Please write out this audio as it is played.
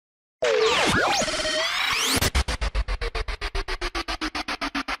Hi,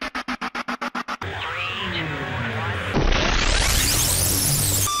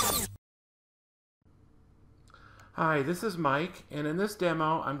 this is Mike, and in this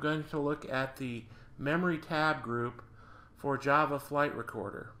demo I'm going to look at the memory tab group for Java Flight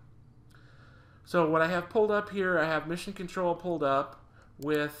Recorder. So what I have pulled up here, I have mission control pulled up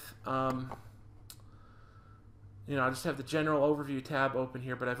with, I just have the general overview tab open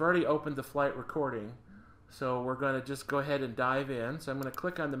here, but I've already opened the flight recording. So we're going to just go ahead and dive in. So I'm going to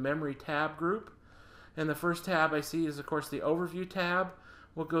click on the memory tab group, and the first tab I see is of course the overview tab.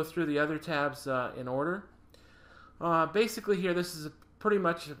 We'll go through the other tabs in order. Basically here, this is pretty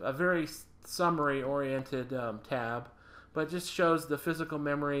much a very summary-oriented tab, but just shows the physical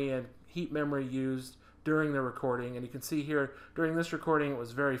memory and heap memory used during the recording. And you can see here, during this recording, it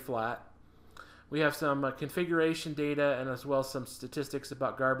was very flat. We have some configuration data and as well as some statistics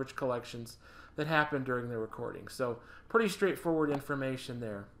about garbage collections that happened during the recording. So pretty straightforward information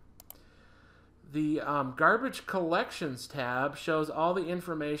there. The Garbage Collections tab shows all the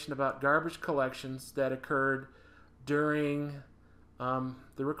information about garbage collections that occurred during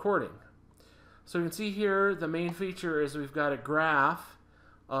the recording. So you can see here the main feature is we've got a graph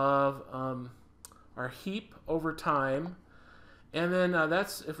of our heap over time, and then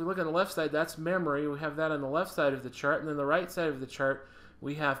that's, if we look on the left side, that's memory. We have that on the left side of the chart, and then the right side of the chart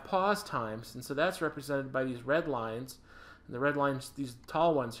we have pause times, and so that's represented by these red lines. And the red lines, these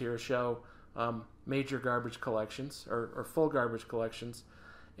tall ones here, show major garbage collections or full garbage collections,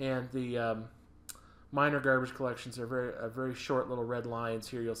 and the minor garbage collections are very short little red lines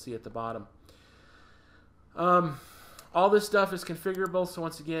here you'll see at the bottom. All this stuff is configurable, so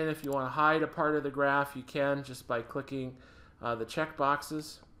once again, if you want to hide a part of the graph, you can just by clicking the check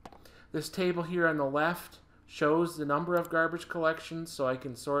boxes. This table here on the left shows the number of garbage collections, so I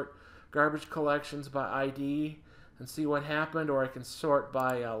can sort garbage collections by ID and see what happened, or I can sort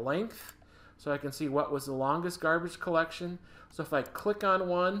by length, so I can see what was the longest garbage collection. So if I click on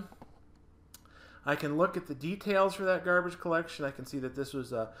one, I can look at the details for that garbage collection. I can see that this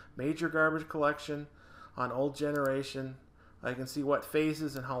was a major garbage collection on old generation. I can see what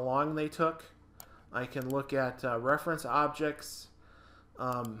phases and how long they took. I can look at reference objects,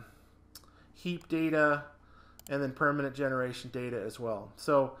 heap data, and then permanent generation data as well.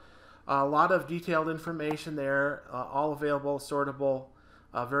 So a lot of detailed information there, all available, sortable,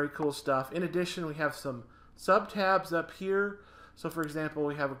 very cool stuff. In addition, we have some sub-tabs up here. So for example,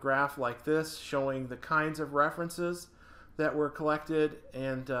 we have a graph like this showing the kinds of references that were collected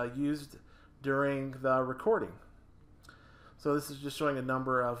and used during the recording. So this is just showing a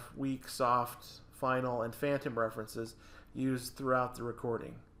number of weak, soft, final, and phantom references used throughout the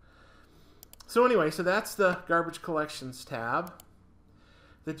recording. So anyway, so that's the Garbage Collections tab.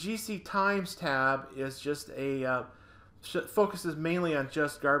 The GC Times tab is just a focuses mainly on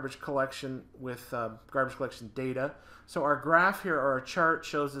just garbage collection with garbage collection data. So our graph here, or our chart,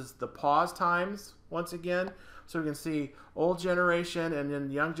 shows us the pause times once again. So we can see old generation and then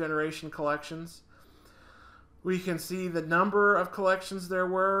young generation collections. We can see the number of collections there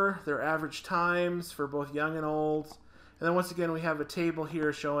were, their average times for both young and old. And then once again we have a table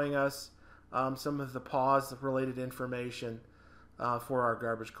here showing us some of the pause related information for our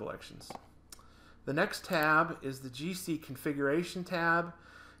garbage collections. The next tab is the GC Configuration tab,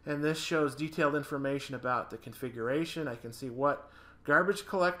 and this shows detailed information about the configuration. I can see what garbage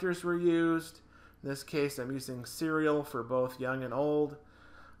collectors were used. In this case, I'm using serial for both young and old,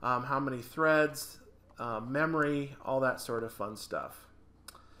 how many threads, memory, all that sort of fun stuff.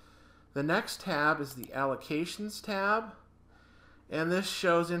 The next tab is the Allocations tab, and this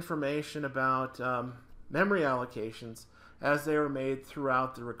shows information about memory allocations as they were made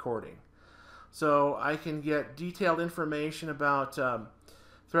throughout the recording. So I can get detailed information about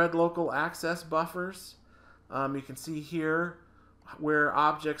thread local access buffers. You can see here where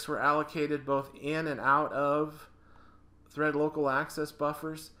objects were allocated both in and out of thread local access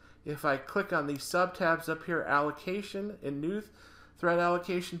buffers. If I click on these sub-tabs up here, allocation in new thread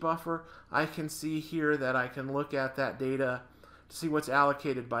allocation buffer, I can see here that I can look at that data to see what's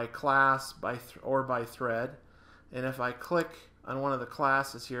allocated by class or by thread. And if I click on one of the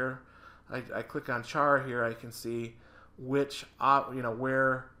classes here, I click on char here, I can see which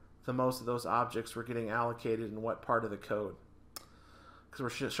where the most of those objects were getting allocated in what part of the code, because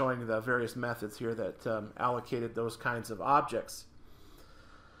we're showing the various methods here that allocated those kinds of objects.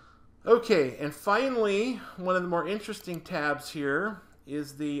 Okay, and finally, one of the more interesting tabs here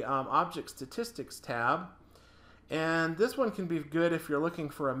is the Object Statistics tab, and this one can be good if you're looking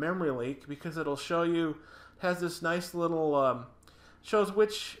for a memory leak, because it'll show you, has this nice little shows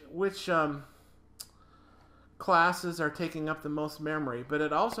which classes are taking up the most memory, but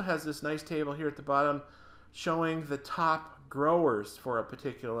it also has this nice table here at the bottom showing the top growers for a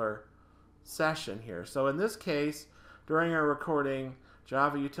particular session here. So in this case, during our recording,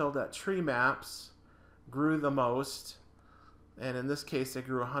 Java util.tree maps grew the most, and in this case it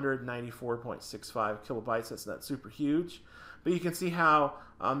grew 194.65 kilobytes. That's not super huge, but you can see how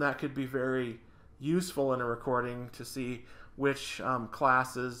that could be very useful in a recording to see which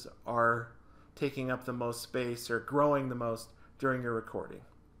classes are taking up the most space or growing the most during your recording.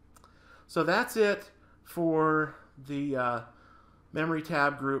 So that's it for the memory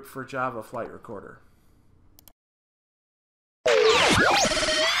tab group for Java Flight Recorder.